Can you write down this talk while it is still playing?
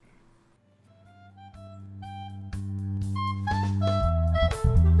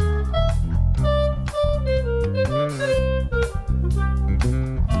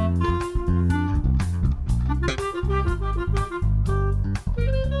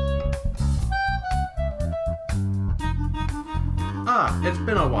It's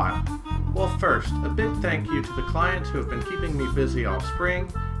been a while. Well, first, a big thank you to the clients who have been keeping me busy all spring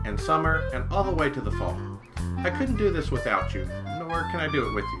and summer and all the way to the fall. I couldn't do this without you, nor can I do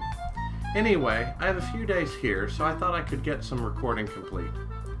it with you. Anyway, I have a few days here, so I thought I could get some recording complete.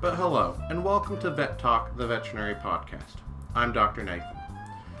 But hello, and welcome to Vet Talk, the veterinary podcast. I'm Dr. Nathan.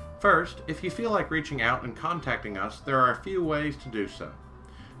 First, if you feel like reaching out and contacting us, there are a few ways to do so.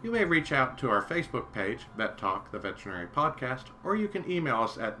 You may reach out to our Facebook page, Vet Talk, the Veterinary Podcast, or you can email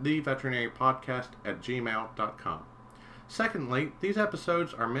us at theveterinarypodcast@gmail.com. Secondly, these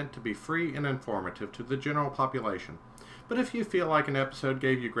episodes are meant to be free and informative to the general population. But if you feel like an episode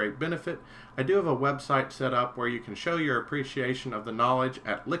gave you great benefit, I do have a website set up where you can show your appreciation of the knowledge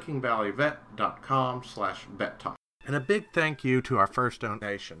at lickingvalleyvet.com/vettalk. And a big thank you to our first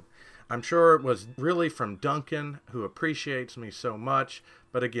donation. I'm sure it was really from Duncan, who appreciates me so much.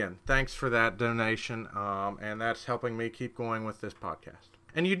 But again, thanks for that donation, and that's helping me keep going with this podcast.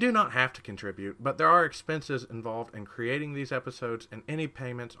 And you do not have to contribute, but there are expenses involved in creating these episodes, and any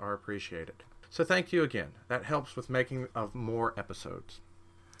payments are appreciated. So thank you again. That helps with making of more episodes.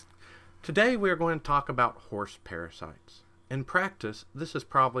 Today we are going to talk about horse parasites. In practice, this is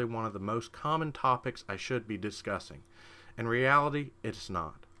probably one of the most common topics I should be discussing. In reality, it's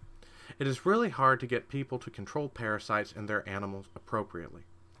not. It is really hard to get people to control parasites in their animals appropriately.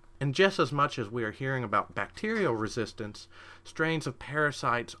 And just as much as we are hearing about bacterial resistance, strains of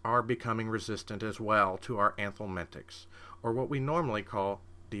parasites are becoming resistant as well to our anthelmintics, or what we normally call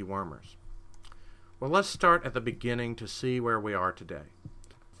dewormers. Well, let's start at the beginning to see where we are today.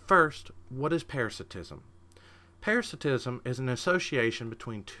 First, what is parasitism? Parasitism is an association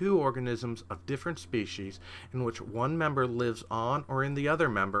between two organisms of different species in which one member lives on or in the other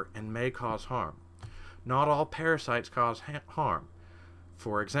member and may cause harm. Not all parasites cause harm.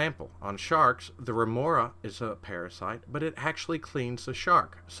 For example, on sharks, the remora is a parasite, but it actually cleans the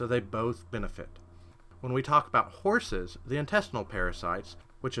shark, so they both benefit. When we talk about horses, the intestinal parasites,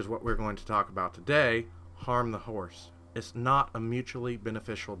 which is what we're going to talk about today, harm the horse. It's not a mutually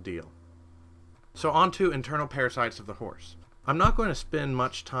beneficial deal. So on to internal parasites of the horse. I'm not going to spend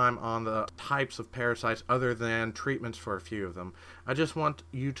much time on the types of parasites other than treatments for a few of them. I just want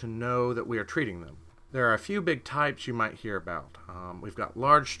you to know that we are treating them. There are a few big types you might hear about. We've got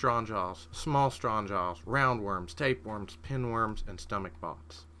large strongjaws, small strongjaws, roundworms, tapeworms, pinworms, and stomach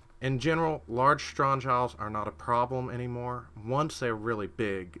bots. In general, large strongjaws are not a problem anymore. Once they're really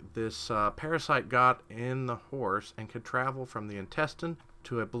big, this parasite got in the horse and could travel from the intestine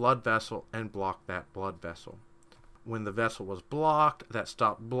to a blood vessel and block that blood vessel. When the vessel was blocked, that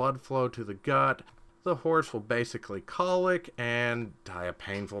stopped blood flow to the gut. The horse will basically colic and die a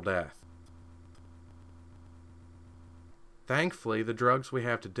painful death. Thankfully, the drugs we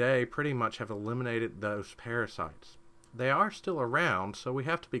have today pretty much have eliminated those parasites. They are still around, so we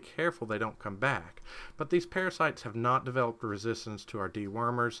have to be careful they don't come back. But these parasites have not developed resistance to our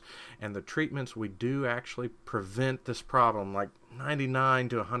dewormers, and the treatments we do actually prevent this problem like 99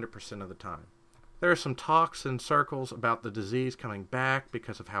 to 100% of the time. There are some talks in circles about the disease coming back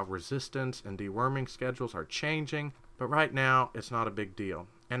because of how resistance and deworming schedules are changing, but right now it's not a big deal,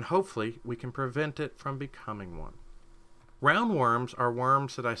 and hopefully we can prevent it from becoming one. Roundworms are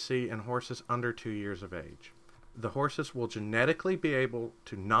worms that I see in horses under 2 years of age. The horses will genetically be able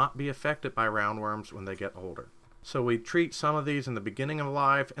to not be affected by roundworms when they get older. So we treat some of these in the beginning of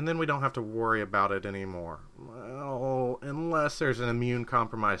life, and then we don't have to worry about it anymore. Well, unless there's an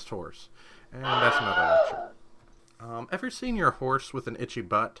immune-compromised horse. And that's another lecture. Ever seen your horse with an itchy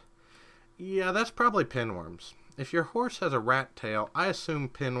butt? Yeah, that's probably pinworms. If your horse has a rat tail, I assume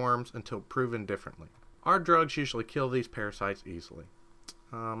pinworms until proven differently. Our drugs usually kill these parasites easily.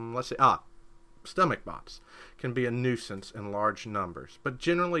 Let's see. Stomach bots can be a nuisance in large numbers, but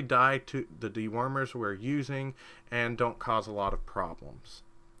generally die to the dewormers we're using and don't cause a lot of problems.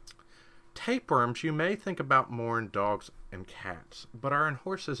 Tapeworms you may think about more in dogs and cats, but are in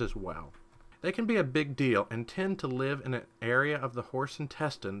horses as well. They can be a big deal and tend to live in an area of the horse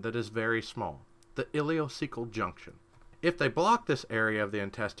intestine that is very small, the ileocecal junction. If they block this area of the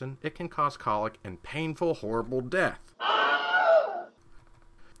intestine, it can cause colic and painful, horrible death.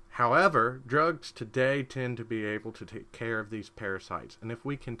 However, drugs today tend to be able to take care of these parasites, and if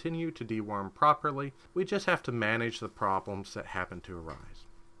we continue to deworm properly, we just have to manage the problems that happen to arise.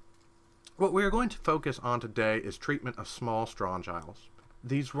 What we are going to focus on today is treatment of small strongjaws.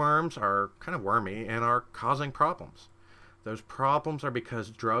 These worms are kind of wormy and are causing problems. Those problems are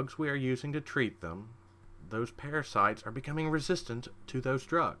because drugs we are using to treat them, those parasites are becoming resistant to those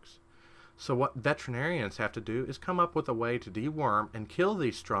drugs. So what veterinarians have to do is come up with a way to deworm and kill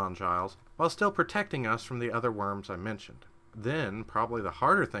these strongjaws while still protecting us from the other worms I mentioned. Then, probably the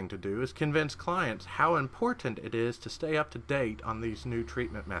harder thing to do is convince clients how important it is to stay up to date on these new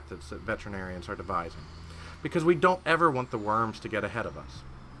treatment methods that veterinarians are devising, because we don't ever want the worms to get ahead of us.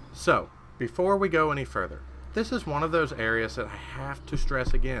 So, before we go any further, this is one of those areas that I have to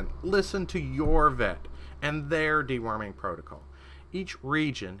stress again. Listen to your vet and their deworming protocol. Each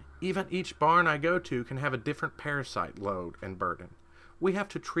region, even each barn I go to, can have a different parasite load and burden. We have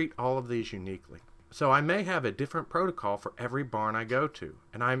to treat all of these uniquely. So I may have a different protocol for every barn I go to,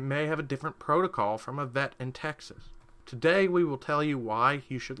 and I may have a different protocol from a vet in Texas. Today we will tell you why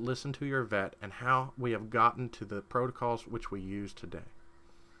you should listen to your vet and how we have gotten to the protocols which we use today.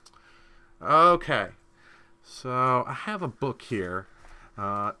 Okay, so I have a book here,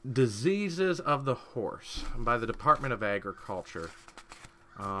 Diseases of the Horse by the Department of Agriculture,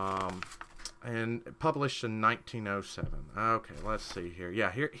 and published in 1907. Okay, let's see here.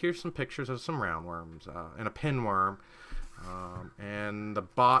 Yeah, here's some pictures of some roundworms and a pinworm, and the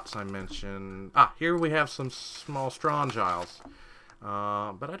bots I mentioned. Here we have some small strongyles,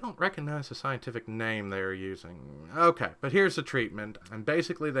 but I don't recognize the scientific name they're using. Okay, but here's the treatment, and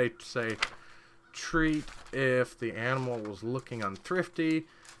basically they say treat if the animal was looking unthrifty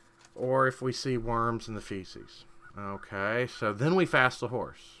or if we see worms in the feces. Okay, so then we fast the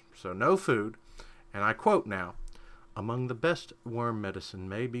horse. So no food, and I quote now, among the best worm medicine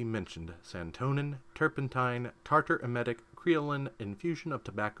may be mentioned santonin, turpentine, tartar emetic, creolin, infusion of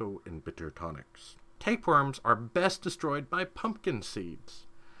tobacco, and bitter tonics. Tapeworms are best destroyed by pumpkin seeds.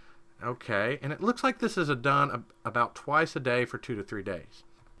 Okay, and it looks like this is done about twice a day for 2 to 3 days.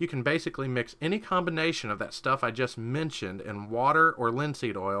 You can basically mix any combination of that stuff I just mentioned in water or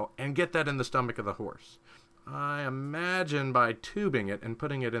linseed oil and get that in the stomach of the horse. I imagine by tubing it and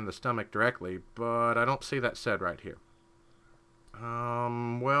putting it in the stomach directly, but I don't see that said right here.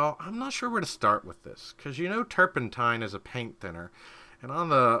 Well, I'm not sure where to start with this, because you know turpentine is a paint thinner, and on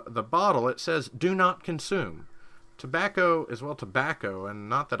the bottle it says, do not consume. Tobacco is, well, tobacco, and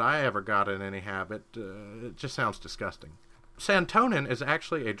not that I ever got in any habit. It just sounds disgusting. Santonin is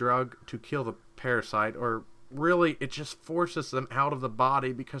actually a drug to kill the parasite, or really it just forces them out of the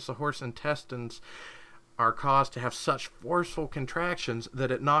body because the horse intestines are caused to have such forceful contractions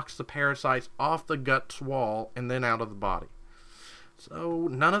that it knocks the parasites off the gut's wall and then out of the body. So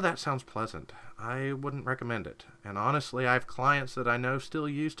none of that sounds pleasant. I wouldn't recommend it. And honestly, I have clients that I know still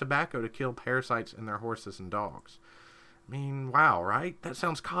use tobacco to kill parasites in their horses and dogs. I mean, wow, right? That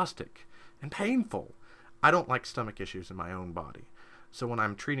sounds caustic and painful. I don't like stomach issues in my own body. So when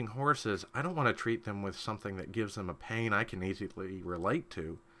I'm treating horses, I don't want to treat them with something that gives them a pain I can easily relate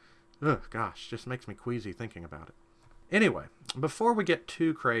to. Ugh, gosh, just makes me queasy thinking about it. Anyway, before we get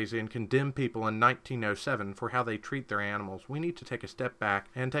too crazy and condemn people in 1907 for how they treat their animals, we need to take a step back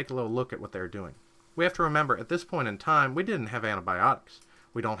and take a little look at what they're doing. We have to remember, at this point in time, we didn't have antibiotics.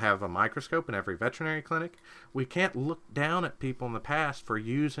 We don't have a microscope in every veterinary clinic. We can't look down at people in the past for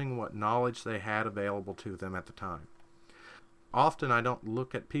using what knowledge they had available to them at the time. Often I don't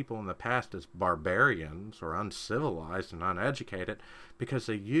look at people in the past as barbarians or uncivilized and uneducated because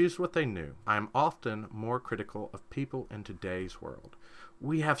they used what they knew. I am often more critical of people in today's world.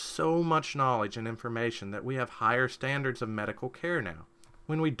 We have so much knowledge and information that we have higher standards of medical care now.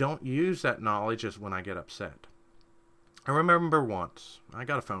 When we don't use that knowledge is when I get upset. I remember once, I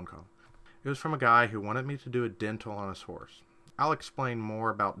got a phone call. It was from a guy who wanted me to do a dental on his horse. I'll explain more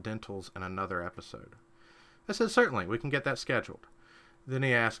about dentals in another episode. I said, certainly, we can get that scheduled. Then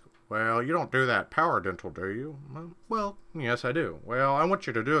he asked, well, you don't do that power dental, do you? Well, yes, I do. Well, I want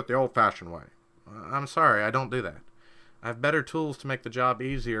you to do it the old-fashioned way. I'm sorry, I don't do that. I have better tools to make the job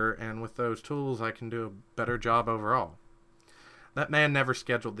easier, and with those tools, I can do a better job overall. That man never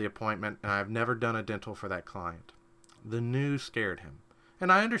scheduled the appointment, and I've never done a dental for that client. The new scared him.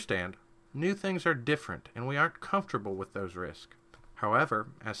 And I understand. New things are different, and we aren't comfortable with those risks. However,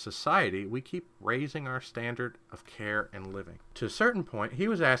 as society, we keep raising our standard of care and living. To a certain point, he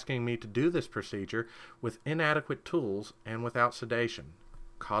was asking me to do this procedure with inadequate tools and without sedation,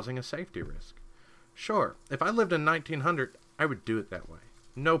 causing a safety risk. Sure, if I lived in 1900, I would do it that way.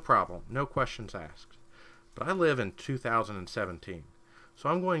 No problem, no questions asked. But I live in 2017. So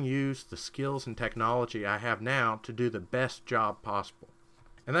I'm going to use the skills and technology I have now to do the best job possible.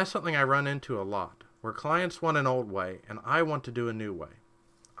 And that's something I run into a lot, where clients want an old way and I want to do a new way.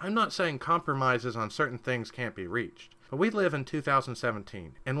 I'm not saying compromises on certain things can't be reached, but we live in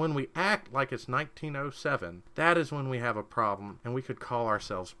 2017, and when we act like it's 1907, that is when we have a problem and we could call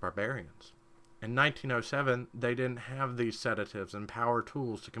ourselves barbarians. In 1907, they didn't have these sedatives and power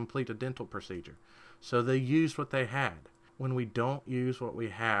tools to complete a dental procedure, so they used what they had. When we don't use what we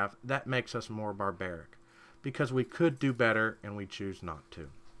have, that makes us more barbaric. because we could do better and we choose not to.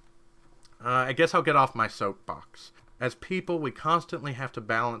 I guess I'll get off my soapbox. As people, we constantly have to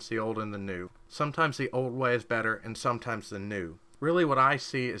balance the old and the new. Sometimes the old way is better and sometimes the new. Really what I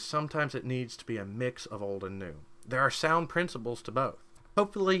see is sometimes it needs to be a mix of old and new. There are sound principles to both.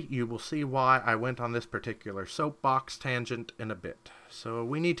 Hopefully you will see why I went on this particular soapbox tangent in a bit. So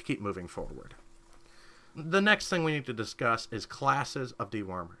we need to keep moving forward. The next thing we need to discuss is classes of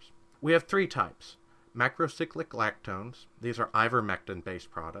dewormers. We have 3 types. Macrocyclic lactones. These are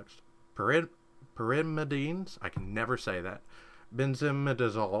ivermectin-based products. Pyrimidines. I can never say that.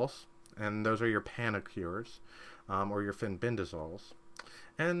 Benzimidazoles. And those are your Panacurs. Or your fenbindazoles.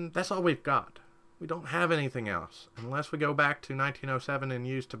 And that's all we've got. We don't have anything else, unless we go back to 1907 and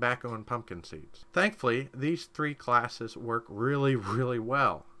use tobacco and pumpkin seeds. Thankfully, these 3 classes work really, really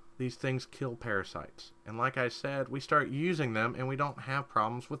well. These things kill parasites. And like I said, we start using them and we don't have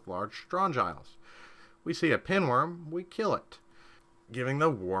problems with large strongyles. We see a pinworm, we kill it, giving the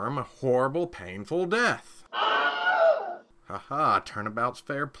worm a horrible, painful death. Haha, turnabout's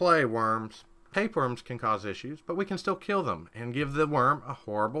fair play, worms. Tapeworms can cause issues, but we can still kill them and give the worm a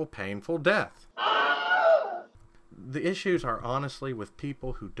horrible, painful death. The issues are honestly with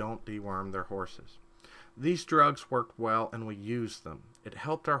people who don't deworm their horses. These drugs worked well and we used them. It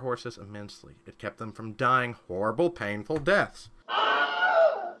helped our horses immensely. It kept them from dying horrible, painful deaths.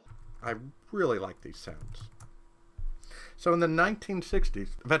 I really like these sounds. So in the 1960s,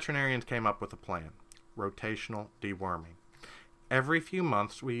 veterinarians came up with a plan. Rotational deworming. Every few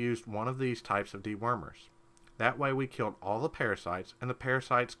months we used one of these types of dewormers. That way we killed all the parasites, and the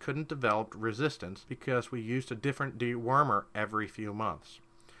parasites couldn't develop resistance because we used a different dewormer every few months.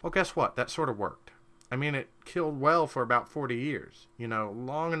 Well, guess what? That sort of worked. I mean, it killed well for about 40 years. You know,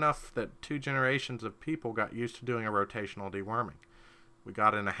 long enough that 2 generations of people got used to doing a rotational deworming. We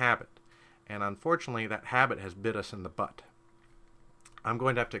got in a habit. And unfortunately, that habit has bit us in the butt. I'm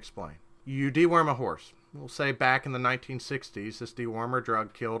going to have to explain. You deworm a horse. We'll say back in the 1960s, this dewormer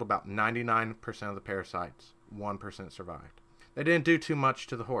drug killed about 99% of the parasites. 1% survived. They didn't do too much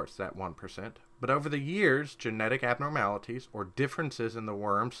to the horse, that 1%. But over the years, genetic abnormalities or differences in the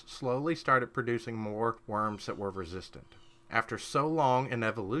worms slowly started producing more worms that were resistant. After so long in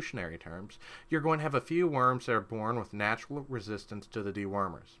evolutionary terms, you're going to have a few worms that are born with natural resistance to the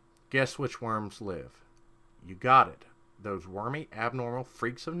dewormers. Guess which worms live? You got it. Those wormy, abnormal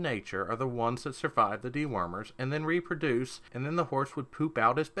freaks of nature are the ones that survive the dewormers and then reproduce, and then the horse would poop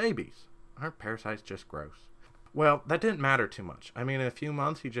out as babies. Aren't parasites just gross? Well, that didn't matter too much. I mean, in a few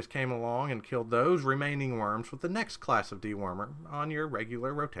months, you just came along and killed those remaining worms with the next class of dewormer on your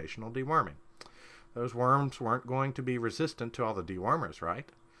regular rotational deworming. Those worms weren't going to be resistant to all the dewormers, right?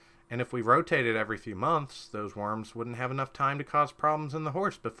 And if we rotated every few months, those worms wouldn't have enough time to cause problems in the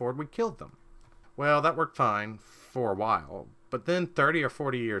horse before we killed them. Well, that worked fine for a while, but then 30 or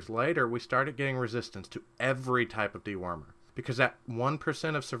 40 years later, we started getting resistance to every type of dewormer, because that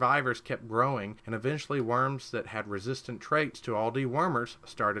 1% of survivors kept growing, and eventually worms that had resistant traits to all dewormers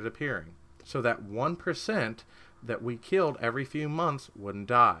started appearing. So that 1% that we killed every few months wouldn't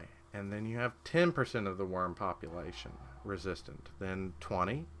die, and then you have 10% of the worm population resistant, then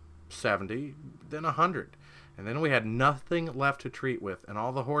 20, 70, then 100. And then we had nothing left to treat with, and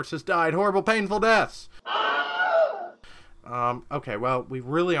all the horses died horrible, painful deaths. Okay, well, we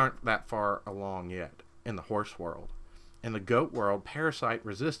really aren't that far along yet in the horse world. In the goat world, parasite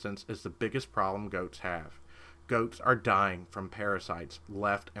resistance is the biggest problem goats have. Goats are dying from parasites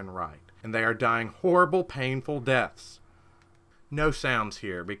left and right, and they are dying horrible, painful deaths. No sounds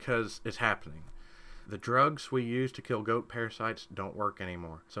here because it's happening. The drugs we use to kill goat parasites don't work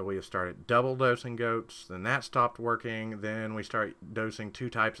anymore. So we have started double dosing goats, then that stopped working, then we start dosing 2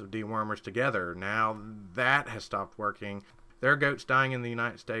 types of dewormers together. Now that has stopped working. There are goats dying in the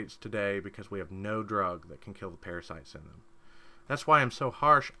United States today because we have no drug that can kill the parasites in them. That's why I'm so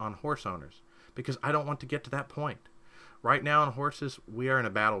harsh on horse owners, because I don't want to get to that point. Right now on horses, we are in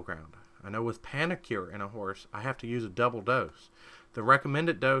a battleground. I know with Panacur in a horse, I have to use a double dose. The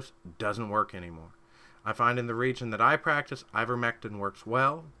recommended dose doesn't work anymore. I find in the region that I practice, ivermectin works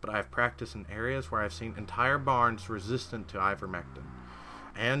well, but I've practiced in areas where I've seen entire barns resistant to ivermectin.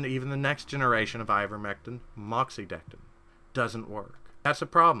 And even the next generation of ivermectin, moxidectin, doesn't work. That's a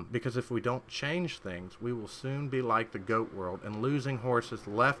problem, because if we don't change things, we will soon be like the goat world and losing horses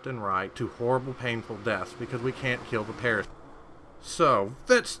left and right to horrible, painful deaths because we can't kill the parasites. So,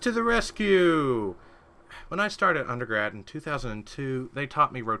 vets to the rescue! When I started undergrad in 2002, they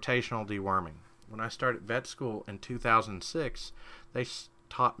taught me rotational deworming. When I started vet school in 2006, they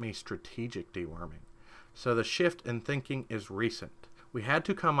taught me strategic deworming. So the shift in thinking is recent. We had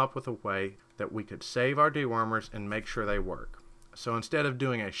to come up with a way that we could save our dewormers and make sure they work. So instead of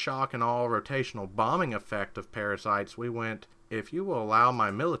doing a shock and awe rotational bombing effect of parasites, we went, if you will allow my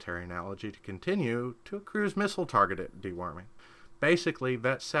military analogy to continue, to a cruise missile targeted deworming. Basically,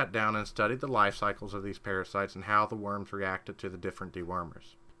 vets sat down and studied the life cycles of these parasites and how the worms reacted to the different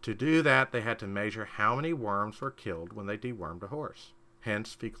dewormers. To do that, they had to measure how many worms were killed when they dewormed a horse.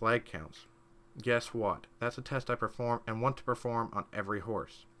 Hence, fecal egg counts. Guess what? That's a test I perform and want to perform on every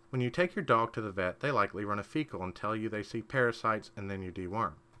horse. When you take your dog to the vet, they likely run a fecal and tell you they see parasites and then you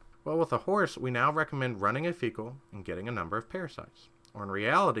deworm. Well, with a horse, we now recommend running a fecal and getting a number of parasites, or in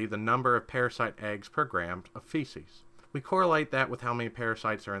reality, the number of parasite eggs per gram of feces. We correlate that with how many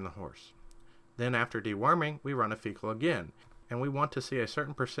parasites are in the horse. Then after deworming, we run a fecal again, and we want to see a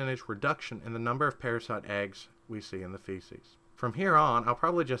certain percentage reduction in the number of parasite eggs we see in the feces. From here on, I'll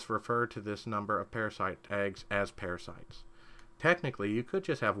probably just refer to this number of parasite eggs as parasites. Technically, you could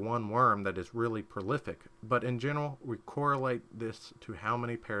just have one worm that is really prolific, but in general, we correlate this to how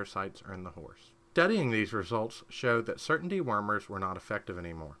many parasites are in the horse. Studying these results showed that certain dewormers were not effective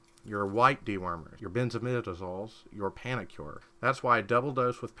anymore. Your white dewormers, your benzimidazoles, your Panacur. That's why I double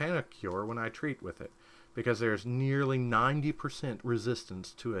dose with Panacur when I treat with it, because there's nearly 90%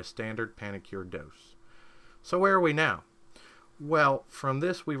 resistance to a standard Panacur dose. So where are we now? Well, from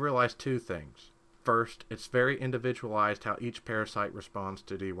this we realized two things. First, it's very individualized how each parasite responds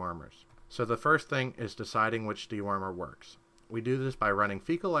to dewormers. So the first thing is deciding which dewormer works. We do this by running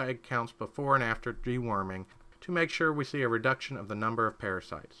fecal egg counts before and after deworming to make sure we see a reduction of the number of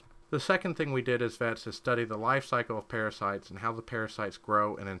parasites. The second thing we did as vets is study the life cycle of parasites and how the parasites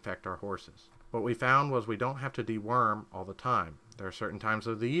grow and infect our horses. What we found was we don't have to deworm all the time. There are certain times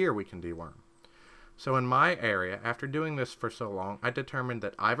of the year we can deworm. So in my area, after doing this for so long, I determined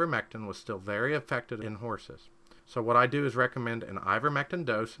that ivermectin was still very effective in horses. So what I do is recommend an ivermectin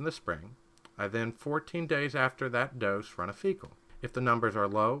dose in the spring. I then, 14 days after that dose, run a fecal. If the numbers are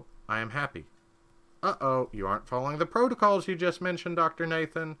low, I am happy. Uh-oh, you aren't following the protocols you just mentioned, Dr.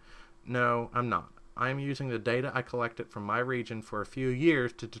 Nathan. No, I'm not. I am using the data I collected from my region for a few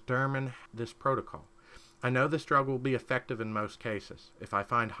years to determine this protocol. I know this drug will be effective in most cases. If I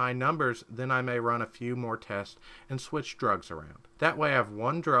find high numbers, then I may run a few more tests and switch drugs around. That way I have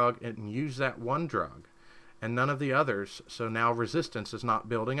one drug and use that one drug, and none of the others, so now resistance is not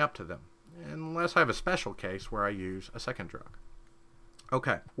building up to them, unless I have a special case where I use a second drug.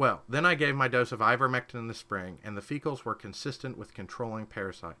 Okay, well, then I gave my dose of ivermectin in the spring, and the fecals were consistent with controlling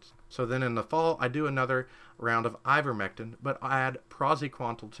parasites. So then in the fall, I do another round of ivermectin, but I add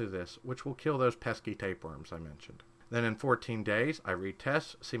praziquantel to this, which will kill those pesky tapeworms I mentioned. Then in 14 days, I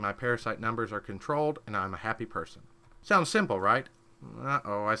retest, see my parasite numbers are controlled, and I'm a happy person. Sounds simple, right?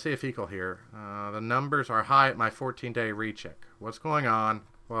 Uh-oh, I see a fecal here. The numbers are high at my 14-day recheck. What's going on?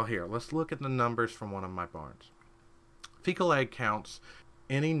 Well, here, let's look at the numbers from one of my barns. Fecal egg counts,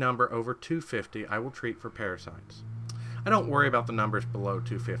 any number over 250 I will treat for parasites. I don't worry about the numbers below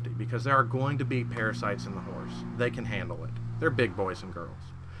 250 because there are going to be parasites in the horse. They can handle it. They're big boys and girls.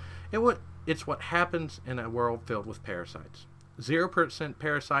 It's what happens in a world filled with parasites. 0%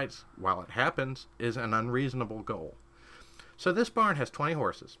 parasites, while it happens, is an unreasonable goal. So this barn has 20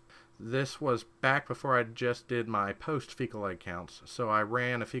 horses. This was back before I just did my post-fecal egg counts, so I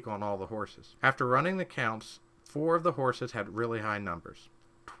ran a fecal on all the horses. After running the counts, 4 of the horses had really high numbers.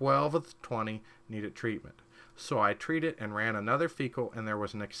 12 of the 20 needed treatment. So I treated and ran another fecal, and there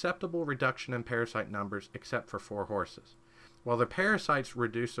was an acceptable reduction in parasite numbers except for 4 horses. Well, the parasites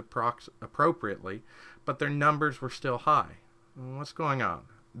reduced appropriately, but their numbers were still high. What's going on?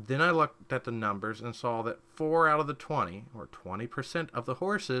 Then I looked at the numbers and saw that 4 out of the 20, or 20% of the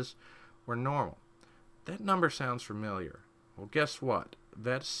horses, were normal. That number sounds familiar. Well, guess what?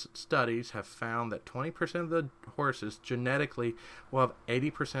 Vet studies have found that 20% of the horses genetically will have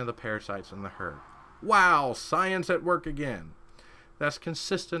 80% of the parasites in the herd. Wow, science at work again. That's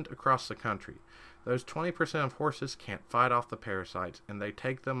consistent across the country. Those 20% of horses can't fight off the parasites, and they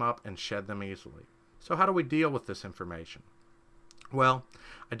take them up and shed them easily. So how do we deal with this information? Well,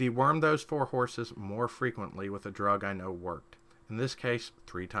 I dewormed those 4 horses more frequently with a drug I know worked. In this case,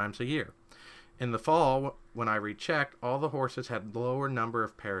 3 times a year. In the fall, when I rechecked, all the horses had lower number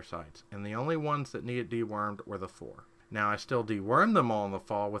of parasites, and the only ones that needed dewormed were the 4. Now, I still dewormed them all in the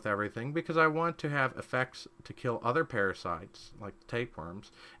fall with everything because I want to have effects to kill other parasites, like the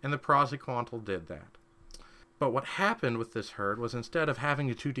tapeworms, and the praziquantel did that. But what happened with this herd was instead of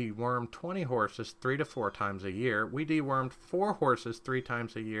having to deworm 20 horses 3 to 4 times a year, we dewormed 4 horses 3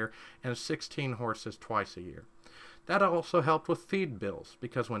 times a year and 16 horses twice a year. That also helped with feed bills,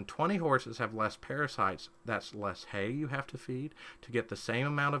 because when 20 horses have less parasites, that's less hay you have to feed to get the same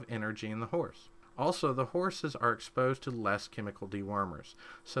amount of energy in the horse. Also, the horses are exposed to less chemical dewormers,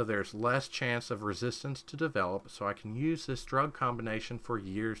 so there's less chance of resistance to develop, so I can use this drug combination for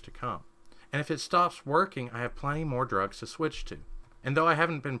years to come. And if it stops working, I have plenty more drugs to switch to. And though I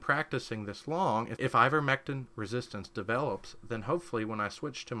haven't been practicing this long, if ivermectin resistance develops, then hopefully when I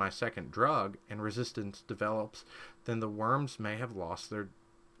switch to my second drug and resistance develops, then the worms may have lost their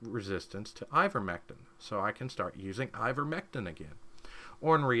resistance to ivermectin, so I can start using ivermectin again.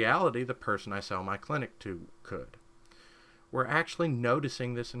 Or in reality, the person I sell my clinic to could. We're actually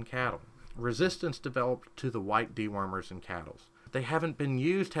noticing this in cattle. Resistance developed to the white dewormers in cattle. They haven't been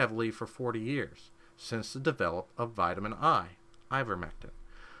used heavily for 40 years, since the development of vitamin I, ivermectin.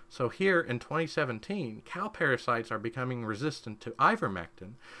 So here in 2017, cow parasites are becoming resistant to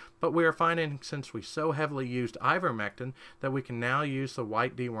ivermectin, but we are finding since we so heavily used ivermectin that we can now use the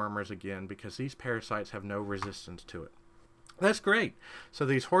white dewormers again because these parasites have no resistance to it. That's great. So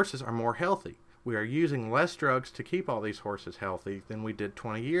these horses are more healthy. We are using less drugs to keep all these horses healthy than we did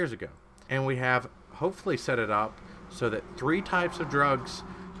 20 years ago. And we have hopefully set it up so that 3 types of drugs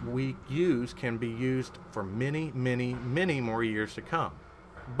we use can be used for many, many, many more years to come.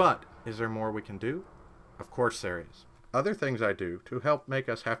 But is there more we can do? Of course there is. Other things I do to help make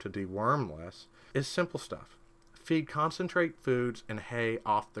us have to deworm less is simple stuff. Feed concentrate foods and hay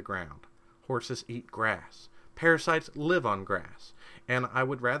off the ground. Horses eat grass. Parasites live on grass, and I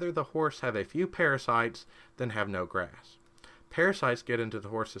would rather the horse have a few parasites than have no grass. Parasites get into the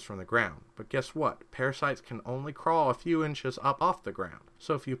horses from the ground, but guess what? Parasites can only crawl a few inches up off the ground.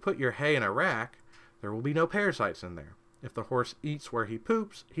 So if you put your hay in a rack, there will be no parasites in there. If the horse eats where he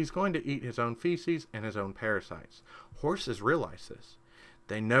poops, he's going to eat his own feces and his own parasites. Horses realize this.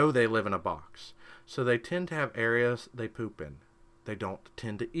 They know they live in a box, so they tend to have areas they poop in. They don't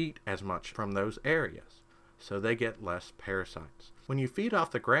tend to eat as much from those areas, so they get less parasites. When you feed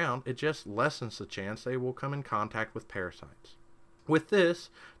off the ground, it just lessens the chance they will come in contact with parasites. With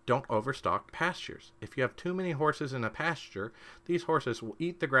this, don't overstock pastures. If you have too many horses in a pasture, these horses will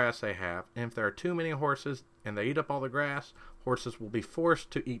eat the grass they have, and if there are too many horses and they eat up all the grass, horses will be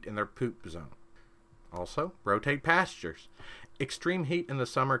forced to eat in their poop zone. Also, rotate pastures. Extreme heat in the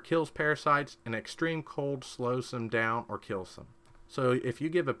summer kills parasites, and extreme cold slows them down or kills them. So if you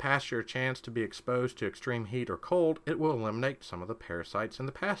give a pasture a chance to be exposed to extreme heat or cold, it will eliminate some of the parasites in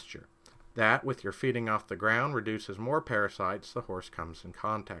the pasture. That, with your feeding off the ground, reduces more parasites the horse comes in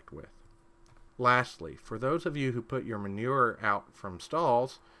contact with. Lastly, for those of you who put your manure out from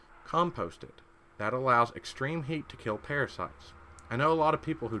stalls, compost it. That allows extreme heat to kill parasites. I know a lot of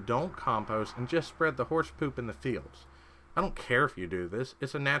people who don't compost and just spread the horse poop in the fields. I don't care if you do this,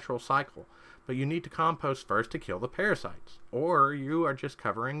 it's a natural cycle, but you need to compost first to kill the parasites, or you are just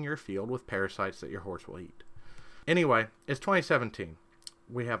covering your field with parasites that your horse will eat. Anyway, it's 2017.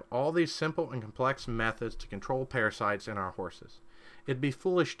 We have all these simple and complex methods to control parasites in our horses. It'd be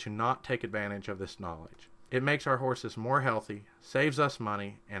foolish to not take advantage of this knowledge. It makes our horses more healthy, saves us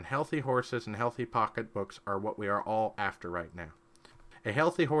money, and healthy horses and healthy pocketbooks are what we are all after right now. A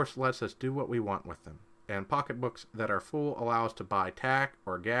healthy horse lets us do what we want with them, and pocketbooks that are full allow us to buy tack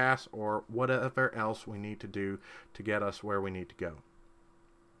or gas or whatever else we need to do to get us where we need to go.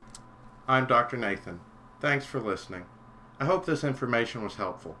 I'm Dr. Nathan. Thanks for listening. I hope this information was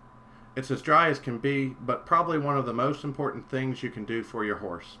helpful. It's as dry as can be, but probably one of the most important things you can do for your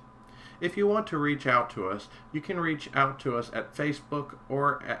horse. If you want to reach out to us, you can reach out to us at Facebook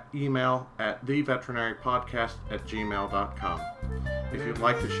or at email at theveterinarypodcast@gmail.com. If you'd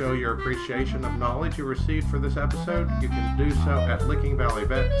like to show your appreciation of knowledge you received for this episode, you can do so at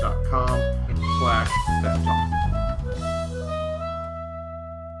lickingvalleyvet.com/vettalk.